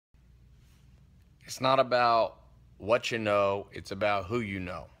It's not about what you know, it's about who you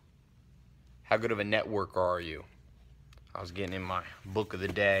know. How good of a networker are you? I was getting in my book of the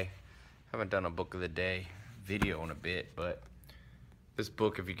day. I haven't done a book of the day video in a bit, but this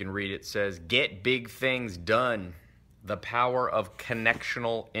book, if you can read it, says Get Big Things Done. The Power of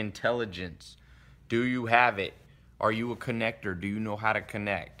Connectional Intelligence. Do you have it? Are you a connector? Do you know how to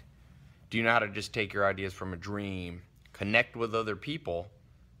connect? Do you know how to just take your ideas from a dream, connect with other people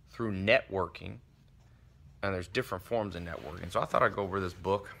through networking? And there's different forms of networking. So I thought I'd go over this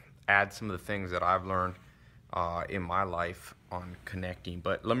book, add some of the things that I've learned in my life on connecting.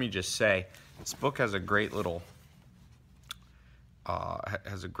 But let me just say, this book has a great little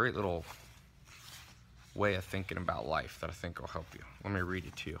way of thinking about life that I think will help you. Let me read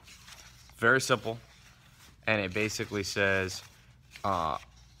it to you. Very simple, and it basically says,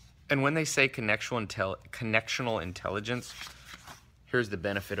 and when they say connectional intelligence, here's the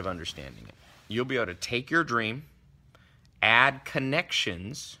benefit of understanding it. You'll be able to take your dream, add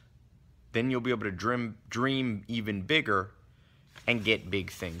connections, then you'll be able to dream even bigger and get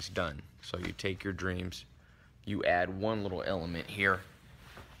big things done. So you take your dreams, you add one little element here,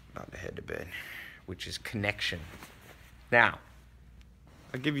 about to head to bed, which is connection. Now,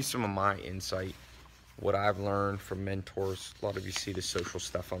 I'll give you some of my insight, what I've learned from mentors. A lot of you see the social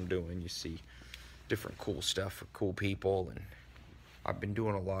stuff I'm doing. You see different cool stuff for cool people, and I've been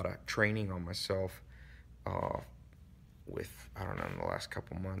doing a lot of training on myself with, I don't know, in the last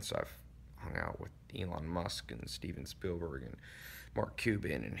couple months, I've hung out with Elon Musk and Steven Spielberg and Mark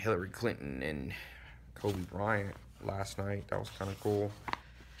Cuban and Hillary Clinton and Kobe Bryant last night. That was kind of cool.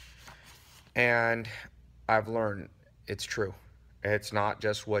 And I've learned it's true. It's not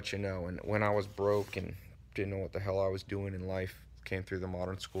just what you know. And when I was broke and didn't know what the hell I was doing in life, came through the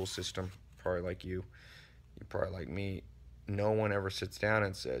modern school system, probably like you probably like me, no one ever sits down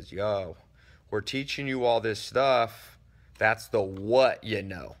and says, yo, we're teaching you all this stuff. That's the what you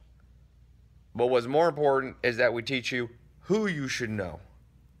know. But what's more important is that we teach you who you should know,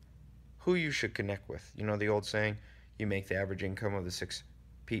 who you should connect with. You know the old saying, you make the average income of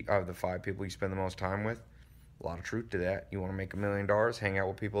the 5 people you spend the most time with. A lot of truth to that. You want to make $1 million, hang out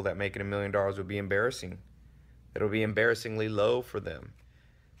with people that making $1 million would be embarrassing. It'll be embarrassingly low for them.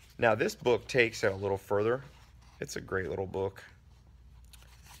 Now this book takes it a little further. It's a great little book.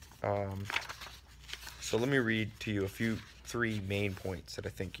 So let me read to you 3 main points that I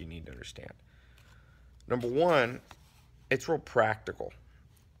think you need to understand. Number 1, it's real practical.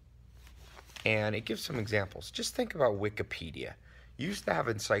 And it gives some examples. Just think about Wikipedia. You used to have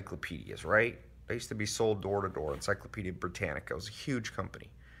encyclopedias, right? They used to be sold door to door. Encyclopedia Britannica was a huge company.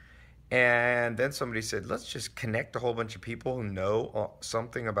 And then somebody said, let's just connect a whole bunch of people who know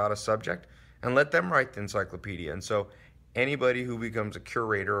something about a subject and let them write the encyclopedia. And so anybody who becomes a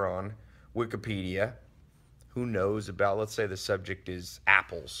curator on Wikipedia who knows about, let's say the subject is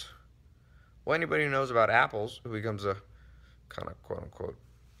apples. Well, anybody who knows about apples who becomes a kind of quote-unquote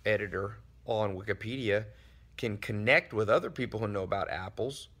editor on Wikipedia can connect with other people who know about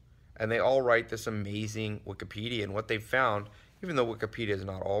apples, and they all write this amazing Wikipedia. And what they found, even though Wikipedia is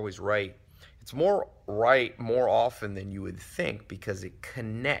not always right, it's more right more often than you would think because it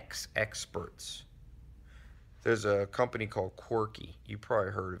connects experts. There's a company called Quirky. You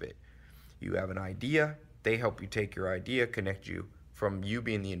probably heard of it. You have an idea. They help you take your idea, connect you from you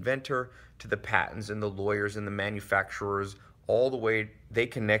being the inventor to the patents and the lawyers and the manufacturers, all the way they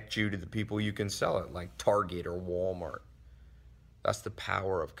connect you to the people you can sell it, like Target or Walmart. That's the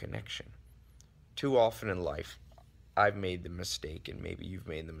power of connection. Too often in life, I've made the mistake, and maybe you've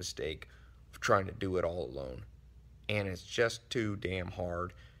made the mistake, of trying to do it all alone. And it's just too damn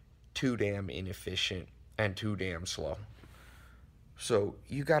hard, too damn inefficient, and too damn slow. So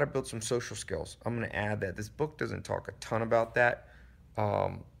you got to build some social skills. I'm going to add that. This book doesn't talk a ton about that.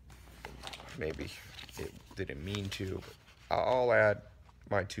 Maybe it didn't mean to, but I'll add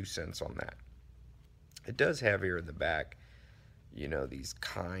my 2 cents on that. It does have here in the back, you know, these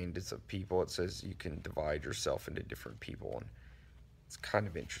kinds of people. It says you can divide yourself into different people, and it's kind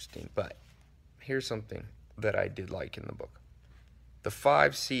of interesting. But here's something that I did like in the book. The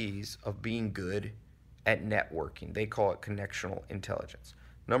 5 C's of being good at networking. They call it connectional intelligence.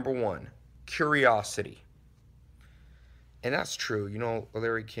 Number 1, curiosity. And that's true. You know,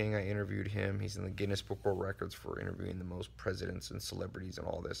 Larry King, I interviewed him. He's in the Guinness Book of World Records for interviewing the most presidents and celebrities and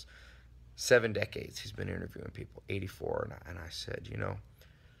all this. 7 decades he's been interviewing people, 84. And I said, you know,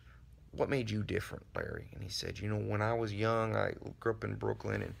 what made you different, Larry? And he said, you know, when I was young, I grew up in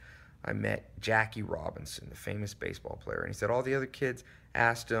Brooklyn, and I met Jackie Robinson, the famous baseball player. And he said all the other kids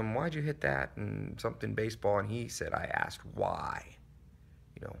asked him, why'd you hit that and something baseball? And he said, I asked why.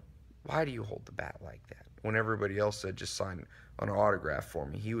 You know, Why do you hold the bat like that? When everybody else said just sign an autograph for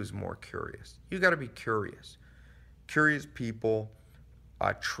me, he was more curious. You got to be curious. Curious people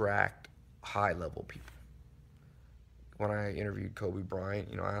attract high-level people. When I interviewed Kobe Bryant,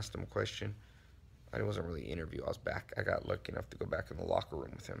 I asked him a question. I wasn't really an interview. I got lucky enough to go back in the locker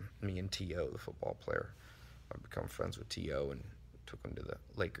room with him. Me and T.O., the football player. I've become friends with T.O. and took him to the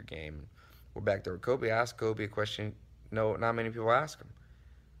Laker game. We're back there with Kobe. I asked Kobe a question. No, not many people ask him.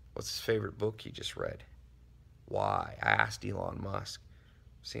 What's his favorite book he just read? Why? I asked Elon Musk.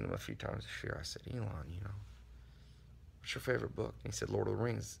 I've seen him a few times this year. I said, Elon, what's your favorite book? And he said, Lord of the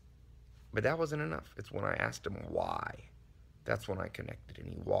Rings. But that wasn't enough. It's when I asked him why. That's when I connected, and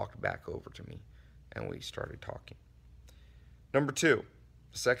he walked back over to me, and we started talking. Number 2,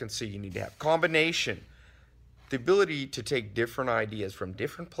 the second C you need to have, combination. The ability to take different ideas from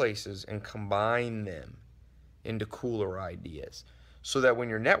different places and combine them into cooler ideas. So that when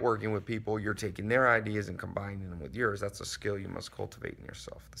you're networking with people, you're taking their ideas and combining them with yours. That's a skill you must cultivate in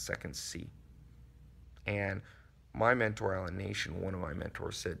yourself, the second C. And my mentor, Alan Nation, one of my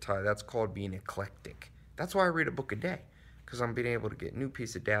mentors said, Ty, that's called being eclectic. That's why I read a book a day, because I'm being able to get new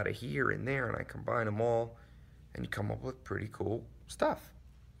piece of data here and there, and I combine them all, and you come up with pretty cool stuff.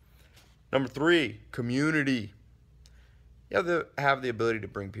 Number 3, community. You have the ability to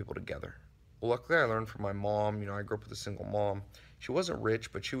bring people together. Well, luckily, I learned from my mom. I grew up with a single mom. She wasn't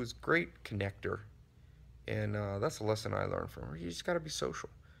rich, but she was a great connector. And that's a lesson I learned from her. You just got to be social.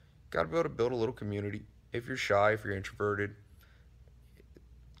 Got to be able to build a little community. If you're shy, if you're introverted,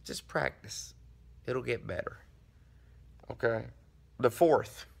 just practice. It'll get better. Okay. The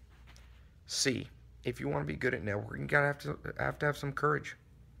 4th, C. If you want to be good at networking, you have to have some courage.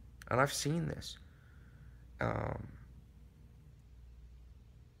 And I've seen this.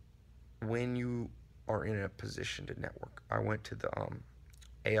 When you are in a position to network. I went to the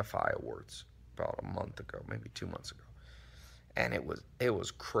AFI Awards about a month ago, maybe 2 months ago, and it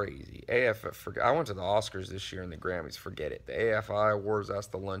was crazy. I went to the Oscars this year and the Grammys. Forget it. The AFI Awards, that's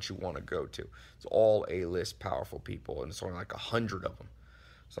the lunch you want to go to. It's all A-list powerful people, and it's only like 100 of them.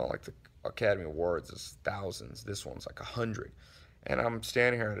 It's not like the Academy Awards is thousands. This one's like 100. And I'm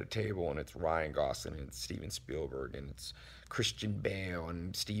standing here at a table, and it's Ryan Gosling, and it's Steven Spielberg, and it's Christian Bale,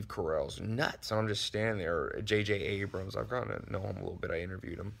 and Steve Carell's nuts. And I'm just standing there. J.J. Abrams, I've gotten to know him a little bit. I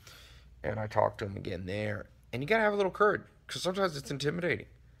interviewed him, and I talked to him again there. And you got to have a little courage, because sometimes it's intimidating.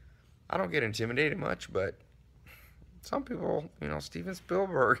 I don't get intimidated much, but some people, Steven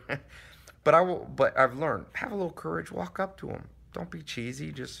Spielberg. But I've learned, have a little courage. Walk up to him. Don't be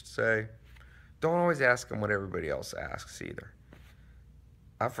cheesy. Just say, don't always ask him what everybody else asks either.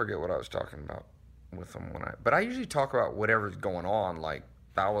 I forget what I was talking about with them but I usually talk about whatever's going on, like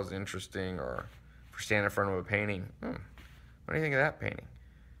that was interesting, or if we're standing in front of a painting, what do you think of that painting?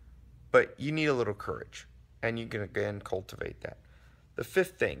 But you need a little courage, and you can again cultivate that. The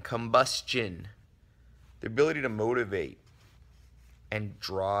 5th thing, combustion, the ability to motivate and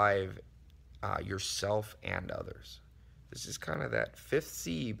drive yourself and others. This is kind of that 5th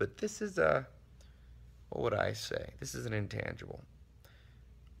C, but this is what would I say? This is an intangible.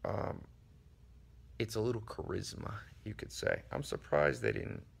 It's a little charisma, you could say. I'm surprised that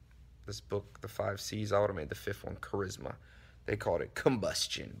in this book, the 5 C's, I would have made the 5th one charisma. They called it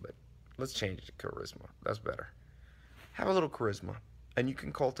combustion, but let's change it to charisma. That's better. Have a little charisma, and you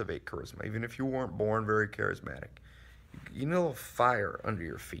can cultivate charisma, even if you weren't born very charismatic. You need a little fire under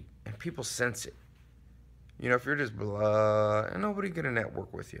your feet, and people sense it. If you're just blah, and nobody's gonna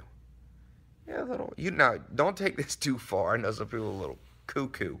network with you. Yeah, now, don't take this too far. I know some people are a little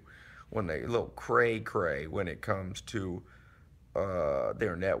cuckoo when a little cray-cray when it comes to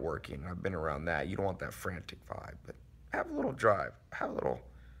their networking. I've been around that. You don't want that frantic vibe, but have a little drive. Have a little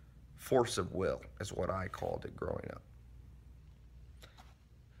force of will is what I called it growing up.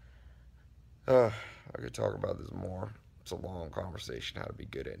 I could talk about this more. It's a long conversation, how to be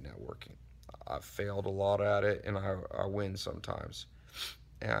good at networking. I've failed a lot at it, and I win sometimes.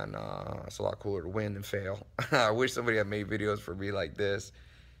 And it's a lot cooler to win than fail. I wish somebody had made videos for me like this.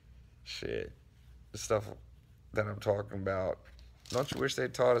 Shit. The stuff that I'm talking about. Don't you wish they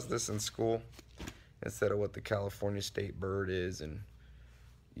taught us this in school? Instead of what the California state bird is, and,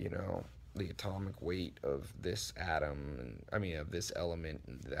 the atomic weight of this atom, of this element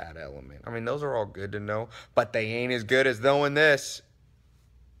and that element. Those are all good to know, but they ain't as good as knowing this.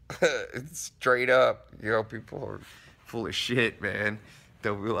 It's straight up. People are full of shit, man.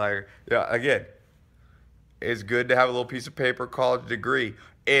 They'll be like, yeah, again, it's good to have a little piece of paper, college degree.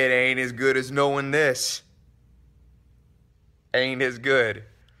 It ain't as good as knowing this. Ain't as good.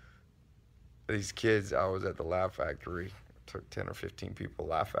 These kids, I was at the Laugh Factory took 10 or 15 people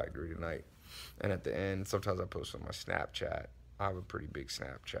to Laugh Factory tonight. And at the end, sometimes I post on my Snapchat. I have a pretty big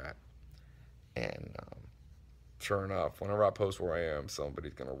Snapchat. And sure enough, whenever I post where I am,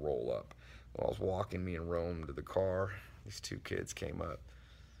 somebody's going to roll up. When I was walking me and Rome to the car, these two kids came up.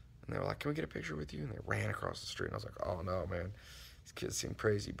 And they were like, can we get a picture with you? And they ran across the street. And I was like, oh, no, man. These kids seem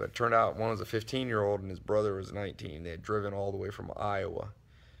crazy. But it turned out one was a 15-year-old and his brother was 19. They had driven all the way from Iowa.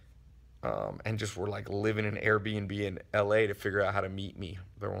 And just were like living in Airbnb in LA to figure out how to meet me.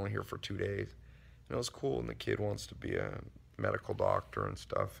 They were only here for 2 days. And it was cool. And the kid wants to be a medical doctor and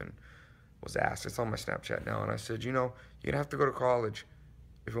stuff. And was asked, it's on my Snapchat now. And I said, you know, you'd have to go to college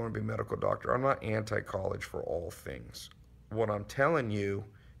if you want to be a medical doctor. I'm not anti-college for all things. What I'm telling you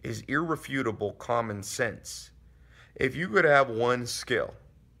is irrefutable common sense. If you could have one skill,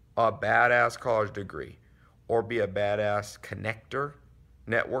 a badass college degree, or be a badass connector,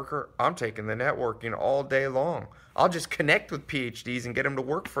 networker, I'm taking the networking all day long. I'll just connect with PhDs and get them to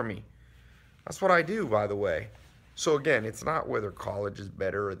work for me. That's what I do, by the way. So again, it's not whether college is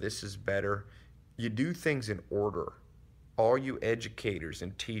better or this is better. You do things in order. All you educators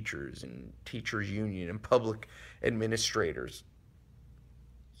and teachers union and public administrators,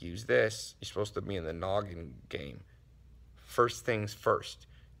 use this. You're supposed to be in the noggin game. First things first.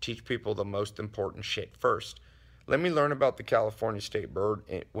 Teach people the most important shit first. Let me learn about the California state bird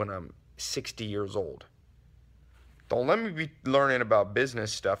when I'm 60 years old. Don't let me be learning about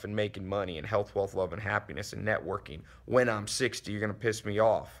business stuff and making money and health, wealth, love, and happiness and networking when I'm 60. You're going to piss me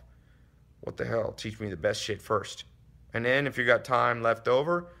off. What the hell? Teach me the best shit first. And then if you got time left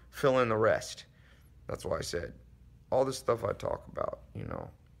over, fill in the rest. That's why I said all this stuff I talk about, you know.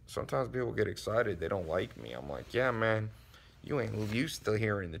 Sometimes people get excited. They don't like me. I'm like, yeah, man, you ain't used to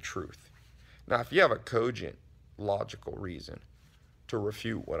hearing the truth. Now, if you have a cogent, logical reason to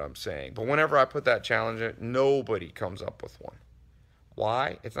refute what I'm saying, but whenever I put that challenge in, nobody comes up with one.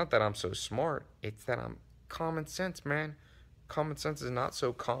 Why? It's not that I'm so smart. It's that I'm common sense, man. Common sense is not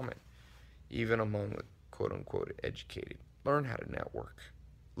so common, even among the quote-unquote educated. Learn how to network.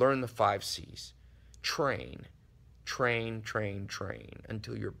 Learn the 5 C's. Train. Train, train, train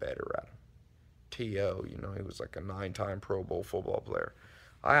until you're better at them. T.O., you know, he was like a 9-time Pro Bowl football player.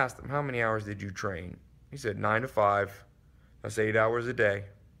 I asked him, how many hours did you train? He said 9 to 5. That's 8 hours a day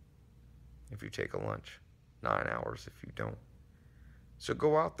if you take a lunch. 9 hours if you don't. So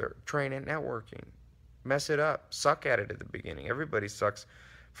go out there, train at networking. Mess it up. Suck at it at the beginning. Everybody sucks.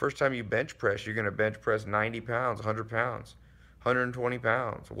 First time you bench press, you're going to bench press 90 pounds, 100 pounds, 120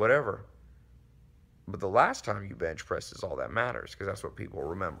 pounds, whatever. But the last time you bench press is all that matters, because that's what people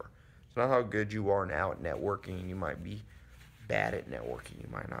remember. It's not how good you are now at networking. You might be bad at networking. You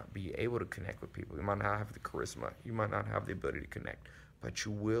might not be able to connect with people. You might not have the charisma. You might not have the ability to connect. But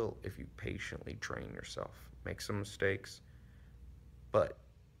you will if you patiently train yourself. Make some mistakes. But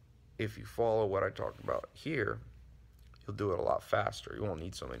if you follow what I talked about here, you'll do it a lot faster. You won't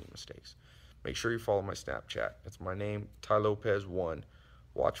need so many mistakes. Make sure you follow my Snapchat. It's my name, Ty Lopez 1.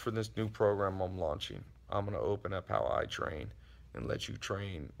 Watch for this new program I'm launching. I'm going to open up how I train and let you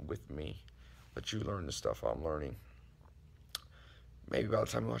train with me. Let you learn the stuff I'm learning. Maybe by the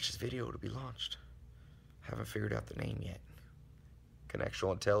time you watch this video, it'll be launched. Haven't figured out the name yet.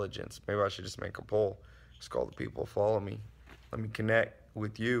 Connectional Intelligence. Maybe I should just make a poll. Just call the people follow me. Let me connect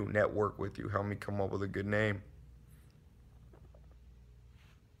with you, network with you. Help me come up with a good name.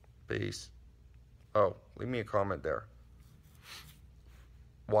 Peace. Oh, leave me a comment there.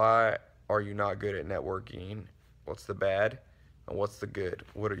 Why are you not good at networking? What's the bad? And what's the good?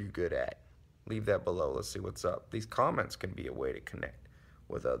 What are you good at? Leave that below. Let's see what's up. These comments can be a way to connect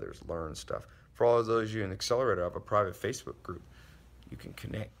with others, learn stuff. For all of those of you in the Accelerator, I have a private Facebook group. You can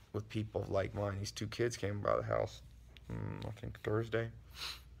connect with people like mine. These 2 kids came by the house, I think Thursday.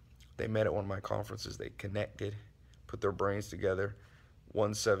 They met at one of my conferences. They connected, put their brains together.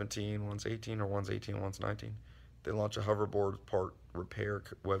 One's 17, one's 18, or one's 18, one's 19. They launch a hoverboard part repair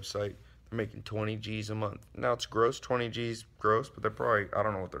website. They're making 20 G's a month. Now it's gross, 20 G's gross, but they're probably, I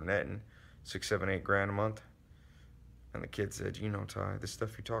don't know what they're netting, 6, 7, 8 grand a month. And the kid said, you know, Ty, the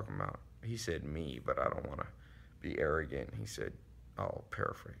stuff you're talking about. He said me, but I don't want to be arrogant. He said, I'll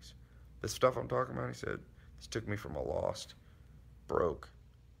paraphrase. The stuff I'm talking about, he said, this took me from a lost, broke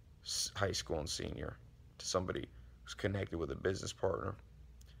high school and senior to somebody who's connected with a business partner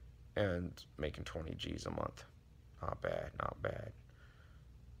and making 20 G's a month. Not bad, not bad.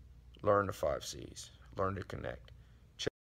 Learn the 5 C's. Learn to connect.